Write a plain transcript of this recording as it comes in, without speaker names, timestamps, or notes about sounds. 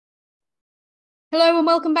Hello and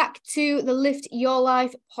welcome back to the Lift Your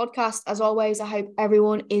Life podcast. As always, I hope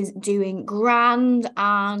everyone is doing grand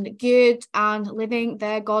and good and living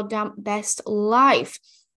their goddamn best life.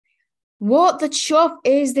 What the chuff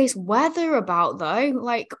is this weather about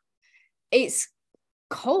though? It's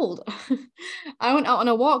cold. I went out on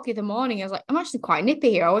a walk the other morning. I was like, I'm actually quite nippy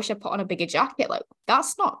here. I wish I put on a bigger jacket. Like,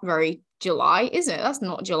 that's not very July, is it? That's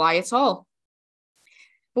not July at all.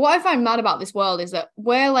 But what I find mad about this world is that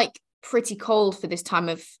we're like pretty cold for this time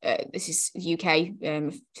of this is UK.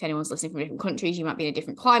 If anyone's listening from different countries, you might be in a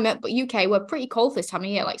different climate, but UK, we're pretty cold for this time of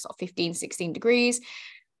year, like sort of 15, 16 degrees.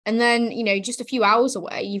 And then, just a few hours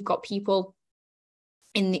away, you've got people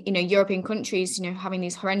in European countries, having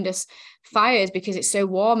these horrendous fires because it's so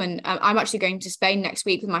warm. And I'm actually going to Spain next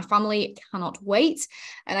week with my family. Cannot wait.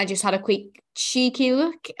 And I just had a quick cheeky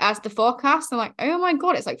look at the forecast. I'm like, oh my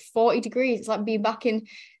God, it's like 40 degrees. It's like being back in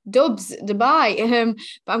Dubs, Dubai.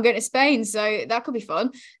 But I'm going to Spain, so that could be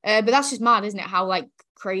fun. But that's just mad, isn't it? How like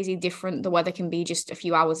crazy different the weather can be just a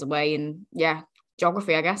few hours away. And yeah,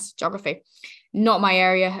 geography, I guess. Geography. Not my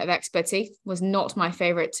area of expertise, was not my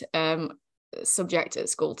favorite subject at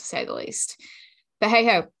school, to say the least. But hey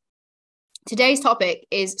ho, today's topic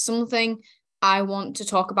is something I want to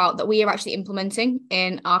talk about that we are actually implementing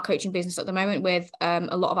in our coaching business at the moment with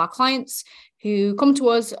a lot of our clients who come to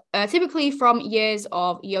us typically from years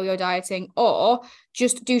of yo-yo dieting or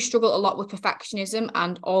just do struggle a lot with perfectionism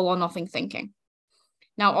and all or nothing thinking.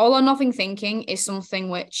 Now, all or nothing thinking is something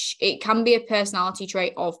which it can be a personality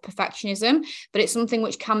trait of perfectionism, but it's something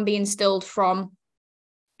which can be instilled from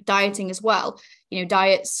dieting as well.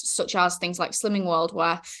 Diets such as things like Slimming World,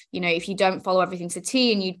 where if you don't follow everything to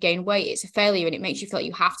T and you gain weight, it's a failure, and it makes you feel like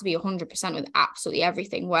you have to be 100% with absolutely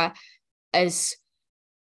everything, whereas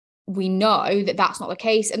we know that that's not the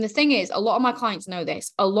case. And the thing is, a lot of my clients know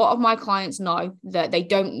this. A lot of my clients know that they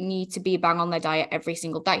don't need to be bang on their diet every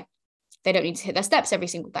single day. They don't need to hit their steps every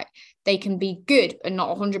single day. They can be good and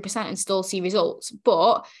not 100% and still see results,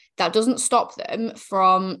 but that doesn't stop them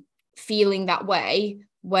from feeling that way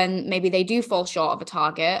when maybe they do fall short of a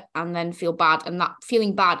target and then feel bad. And that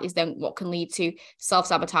feeling bad is then what can lead to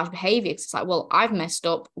self-sabotage behavior. It's like, well, I've messed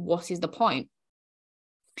up. What is the point?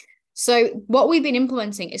 So what we've been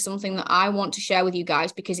implementing is something that I want to share with you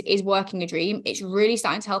guys because it is working a dream. It's really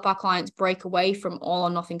starting to help our clients break away from all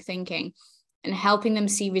or nothing thinking and helping them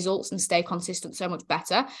see results and stay consistent so much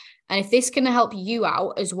better. And if this can help you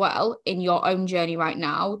out as well in your own journey right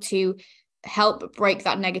now to help break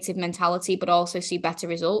that negative mentality, but also see better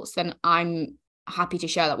results, then I'm happy to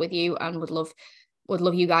share that with you and would love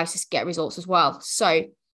you guys to get results as well. So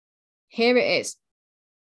here it is.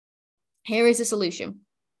 Here is the solution.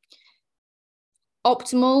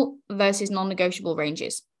 Optimal versus non-negotiable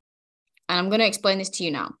ranges. And I'm going to explain this to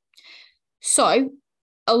you now. So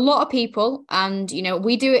a lot of people, and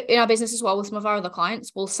we do it in our business as well with some of our other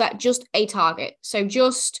clients, will set just a target. So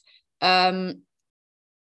just 10,000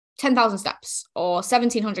 steps or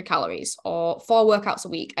 1,700 calories or 4 workouts a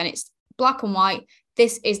week. And it's black and white.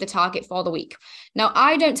 This is the target for the week. Now,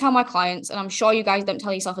 I don't tell my clients, and I'm sure you guys don't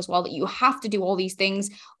tell yourself as well, that you have to do all these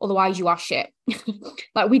things, otherwise you are shit.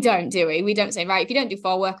 Like we don't, do we? We don't say, right, if you don't do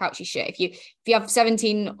 4 workouts, you're shit. If you have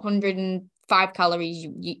 1,705 calories,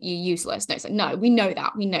 you're useless. No, it's like, no, we know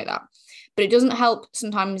that. But it doesn't help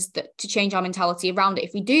sometimes to change our mentality around it.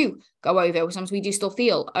 If we do go over, sometimes we do still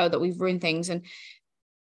feel, that we've ruined things. And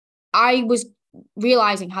I was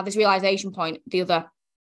had this realization point the other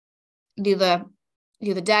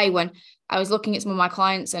day when I was looking at some of my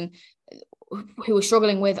clients and who were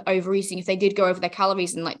struggling with overeating. If they did go over their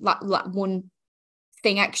calories and like one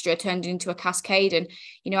thing extra turned into a cascade, and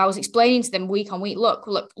I was explaining to them week on week,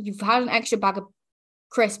 look, you've had an extra bag of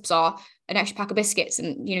crisps or an extra pack of biscuits,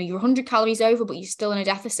 and you're 100 calories over, but you're still in a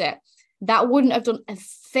deficit. That wouldn't have done a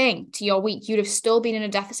thing to your week. You'd have still been in a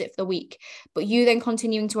deficit for the week, but you then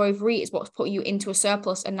continuing to overeat is what's put you into a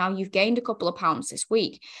surplus, and now you've gained a couple of pounds this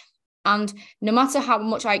week. And no matter how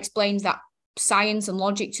much I explained that science and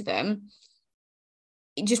logic to them,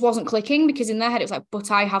 it just wasn't clicking, because in their head it was like,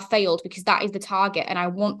 but I have failed because that is the target and I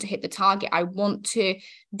want to hit the target. I want to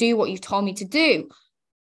do what you've told me to do.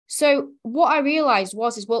 So what I realized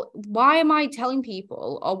was, well, why am I telling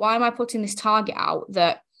people, or why am I putting this target out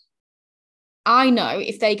that I know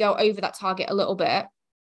if they go over that target a little bit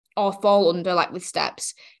or fall under, like with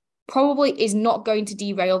steps, probably is not going to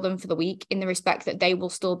derail them for the week, in the respect that they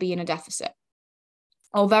will still be in a deficit,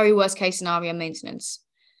 or very worst case scenario, maintenance.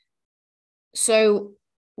 So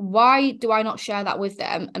why do I not share that with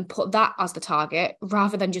them and put that as the target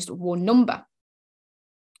rather than just one number?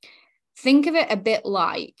 Think of it a bit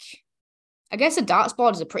like I guess a darts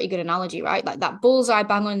board is a pretty good analogy, right? Like that bullseye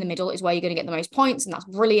bang on in the middle is where you're going to get the most points, and that's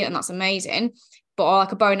brilliant and that's amazing. But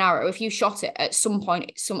like a bow and arrow, if you shot it at some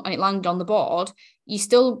point and it landed on the board, you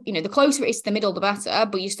still, the closer it is to the middle, the better,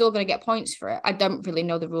 but you're still going to get points for it. I don't really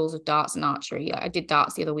know the rules of darts and archery. I did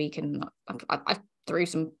darts the other week and I threw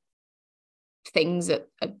some things at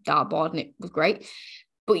a dartboard and it was great.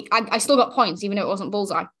 But I still got points, even though it wasn't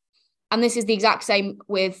bullseye. And this is the exact same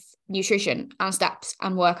with nutrition and steps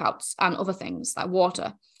and workouts and other things like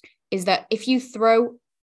water, is that if you throw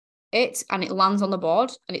it and it lands on the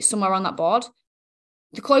board and it's somewhere on that board,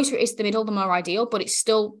 the closer it is to the middle, the more ideal, but it's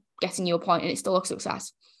still getting you a point and it's still a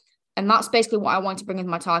success. And that's basically what I want to bring with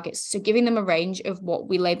my targets. So giving them a range of what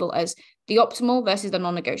we label as the optimal versus the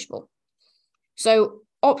non-negotiable. So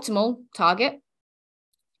optimal target,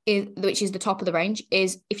 which is the top of the range,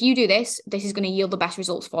 is if you do this, this is going to yield the best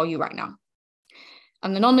results for you right now.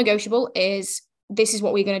 And the non-negotiable is this is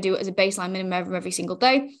what we're going to do as a baseline minimum every single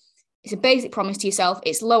day. It's a basic promise to yourself.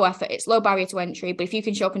 It's low effort. It's low barrier to entry. But if you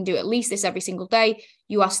can show up and do at least this every single day,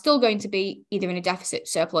 you are still going to be either in a deficit,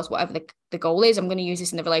 surplus, whatever the goal is. I'm going to use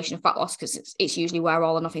this in the relation of fat loss because it's usually where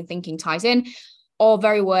all or nothing thinking ties in, or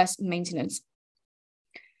very worse, maintenance.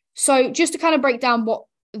 So just to kind of break down what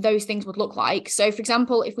those things would look like. So for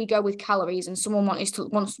example, if we go with calories and someone wants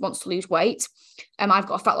to lose weight, I've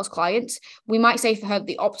got a fat loss client, we might say for her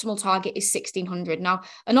the optimal target is 1600. Now,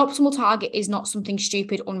 an optimal target is not something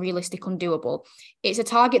stupid, unrealistic, undoable. It's a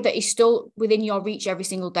target that is still within your reach every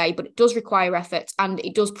single day, but it does require effort and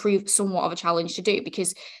it does prove somewhat of a challenge to do,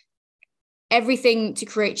 because everything to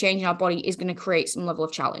create change in our body is going to create some level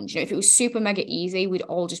of challenge. If it was super mega easy, we'd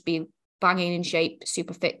all just be banging in shape,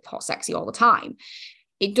 super fit, hot, sexy all the time.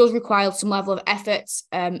 It does require some level of effort,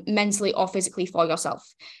 mentally or physically, for yourself.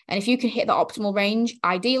 And if you can hit the optimal range,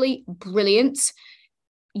 ideally, brilliant,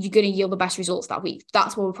 you're going to yield the best results that week.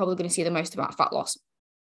 That's where we're probably going to see the most amount of fat loss.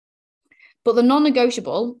 But the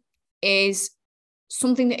non-negotiable is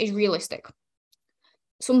something that is realistic.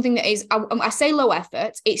 Something that is, I say low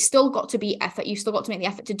effort, it's still got to be effort. You've still got to make the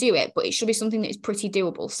effort to do it, but it should be something that is pretty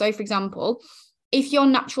doable. So for example, if your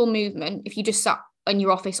natural movement, if you just sat in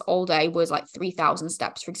your office all day was like 3,000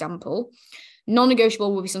 steps, for example,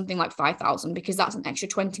 non-negotiable will be something like 5,000, because that's an extra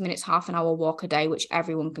 20 minutes, half an hour walk a day, which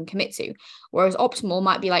everyone can commit to. Whereas optimal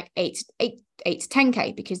might be like 8 to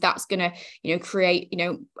 10K, because that's going to, create,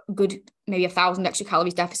 good, maybe 1,000 extra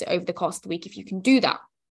calories deficit over the course of the week if you can do that.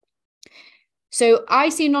 So I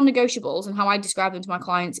see non-negotiables, and how I describe them to my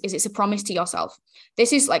clients is it's a promise to yourself.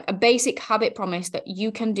 This is like a basic habit promise that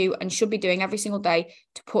you can do and should be doing every single day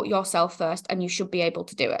to put yourself first, and you should be able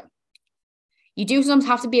to do it. You do sometimes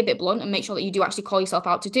have to be a bit blunt and make sure that you do actually call yourself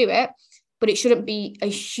out to do it, but it shouldn't be a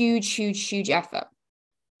huge, huge, huge effort.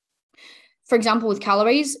 For example, with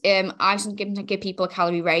calories, I just give people a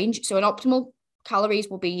calorie range. So an optimal calories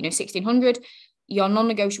will be, 1,600. Your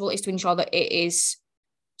non-negotiable is to ensure that it is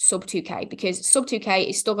sub 2K, because sub 2K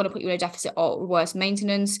is still going to put you in a deficit or worse,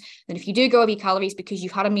 maintenance. Then if you do go over your calories because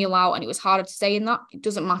you've had a meal out and it was harder to stay in that, it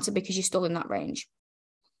doesn't matter because you're still in that range.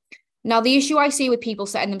 Now, the issue I see with people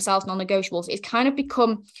setting themselves non-negotiables is kind of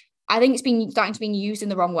become, I think it's been starting to be used in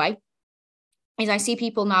the wrong way. Is I see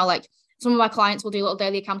people now, like some of my clients will do little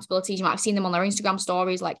daily accountabilities. You might have seen them on their Instagram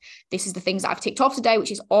stories, like this is the things that I've ticked off today,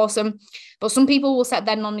 which is awesome. But some people will set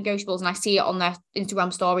their non-negotiables, and I see it on their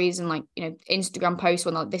Instagram stories and Instagram posts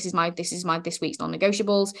when this is my this week's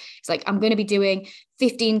non-negotiables. It's like, I'm going to be doing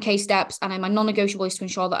 15K steps, and my non-negotiable is to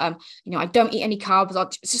ensure that I don't eat any carbs, or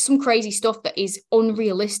just some crazy stuff that is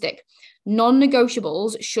unrealistic.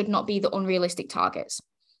 Non-negotiables should not be the unrealistic targets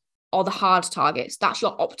or the hard targets. That's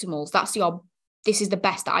your optimals. This is the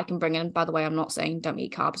best that I can bring in. By the way, I'm not saying don't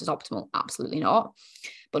eat carbs is optimal. Absolutely not.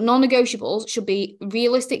 But non-negotiables should be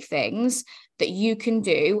realistic things that you can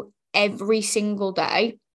do every single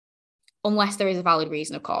day, unless there is a valid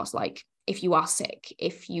reason, of course. Like if you are sick,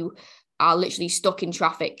 if you are literally stuck in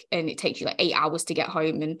traffic and it takes you like 8 hours to get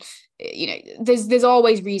home, and there's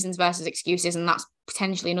always reasons versus excuses, and that's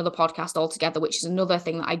potentially another podcast altogether, which is another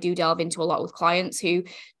thing that I do delve into a lot with clients who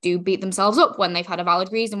do beat themselves up when they've had a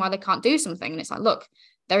valid reason why they can't do something. And it's like, look,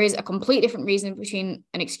 there is a completely different reason between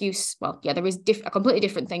an excuse. Well, yeah, there is a completely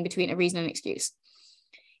different thing between a reason and an excuse.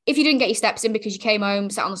 If you didn't get your steps in because you came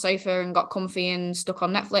home, sat on the sofa and got comfy and stuck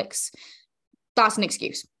on Netflix, that's an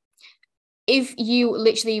excuse. If you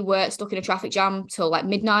literally were stuck in a traffic jam till like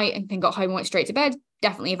midnight and then got home and went straight to bed,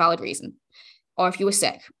 definitely a valid reason. Or if you were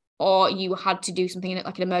sick, or you had to do something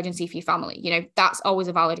like an emergency for your family, that's always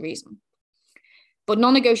a valid reason. But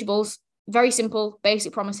non-negotiables, very simple,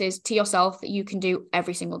 basic promises to yourself that you can do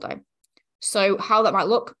every single day. So how that might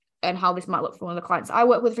look, and how this might look for one of the clients I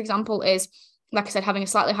work with, for example, is like I said, having a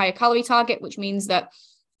slightly higher calorie target, which means that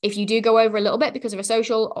if you do go over a little bit because of a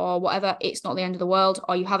social or whatever, it's not the end of the world,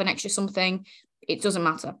 or you have an extra something, it doesn't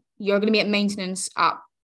matter. You're going to be at maintenance at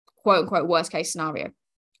quote unquote worst case scenario.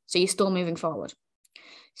 So you're still moving forward.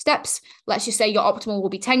 Steps, let's just say your optimal will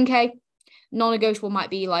be 10K. Non-negotiable might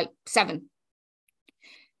be like 7.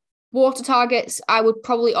 Water targets, I would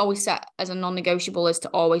probably always set as a non-negotiable is to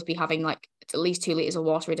always be having like at least 2 liters of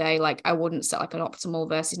water a day. Like I wouldn't set like an optimal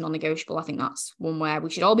versus non-negotiable. I think that's one where we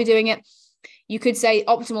should all be doing it. You could say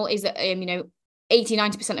optimal is that,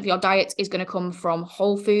 80-90% of your diet is going to come from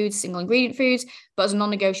whole foods, single ingredient foods. But as a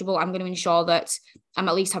non-negotiable, I'm going to ensure that I'm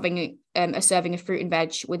at least having a serving of fruit and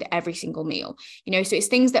veg with every single meal. So it's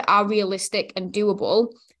things that are realistic and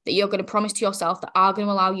doable that you're going to promise to yourself that are going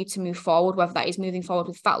to allow you to move forward, whether that is moving forward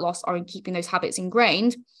with fat loss or in keeping those habits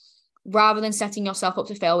ingrained, rather than setting yourself up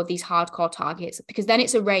to fail with these hardcore targets, because then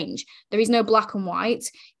it's a range. There is no black and white,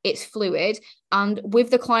 it's fluid. And with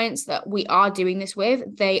the clients that we are doing this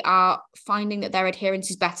with, they are finding that their adherence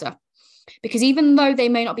is better, because even though they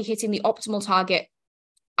may not be hitting the optimal target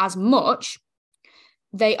as much,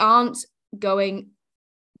 they aren't going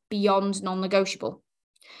beyond non-negotiable.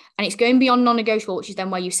 And it's going beyond non-negotiable, which is then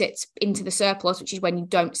where you sit into the surplus, which is when you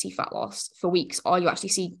don't see fat loss for weeks, or you actually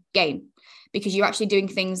see gain, because you're actually doing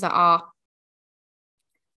things that are,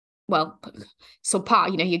 well,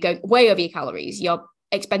 subpar. You're going way over your calories. Your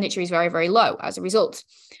expenditure is very, very low as a result.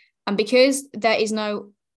 And because there is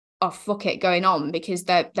no, oh, fuck it going on, because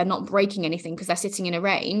they're not breaking anything because they're sitting in a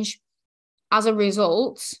range, as a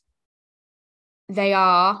result, they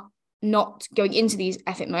are not going into these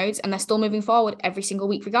effort modes and they're still moving forward every single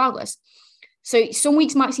week regardless. So some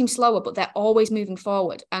weeks might seem slower, but they're always moving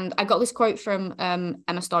forward. And I got this quote from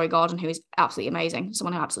Emma Story-Gordon, who is absolutely amazing,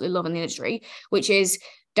 someone I absolutely love in the industry, which is,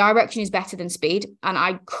 direction is better than speed. And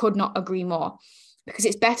I could not agree more, because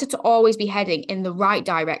it's better to always be heading in the right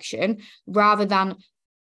direction rather than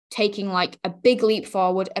taking like a big leap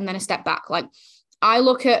forward and then a step back. Like I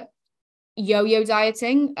look at yo-yo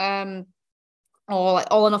dieting, or like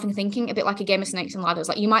all or nothing thinking, a bit like a game of snakes and ladders.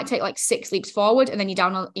 Like you might take like 6 leaps forward and then you're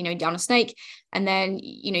down a snake, and then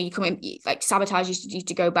you come in, like sabotage you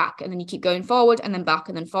to go back, and then you keep going forward and then back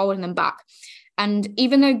and then forward and then back. And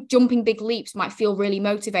even though jumping big leaps might feel really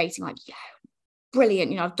motivating, like, yeah,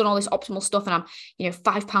 brilliant, I've done all this optimal stuff and I'm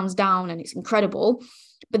 5 pounds down and it's incredible,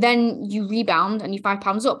 but then you rebound and you're 5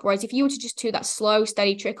 pounds up. Whereas if you were to just do that slow,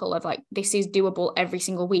 steady trickle of like, this is doable every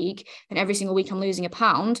single week, and every single week I'm losing a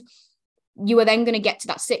pound, you are then going to get to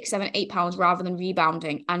that 6, 7, 8 pounds rather than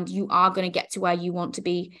rebounding. And you are going to get to where you want to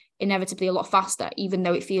be inevitably a lot faster, even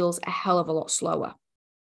though it feels a hell of a lot slower.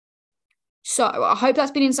 So I hope that's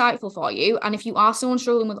been insightful for you. And if you are someone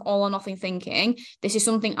struggling with all or nothing thinking, this is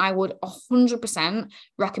something I would 100%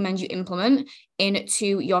 recommend you implement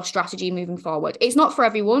into your strategy moving forward. It's not for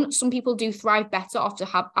everyone. Some people do thrive better after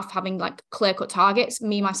having like clear-cut targets,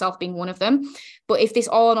 me, myself being one of them. But if this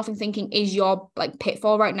all or nothing thinking is your like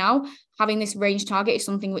pitfall right now, having this range target is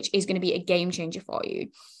something which is going to be a game changer for you.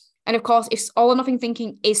 And of course, if all or nothing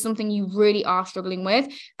thinking is something you really are struggling with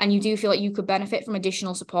and you do feel like you could benefit from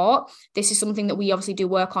additional support, this is something that we obviously do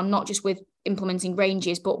work on, not just with implementing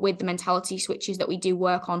ranges, but with the mentality switches that we do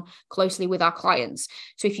work on closely with our clients.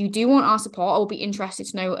 So if you do want our support, I will be interested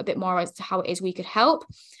to know a bit more as to how it is we could help.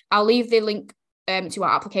 I'll leave the link to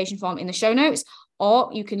our application form in the show notes,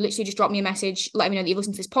 or you can literally just drop me a message, let me know that you've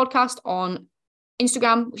listened to this podcast on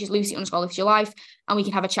Instagram, which is Lucy_live_your_life, and we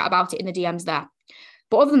can have a chat about it in the DMs there.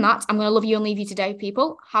 But other than that, I'm going to love you and leave you today,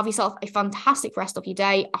 people. Have yourself a fantastic rest of your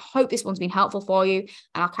day. I hope this one's been helpful for you,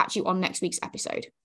 and I'll catch you on next week's episode.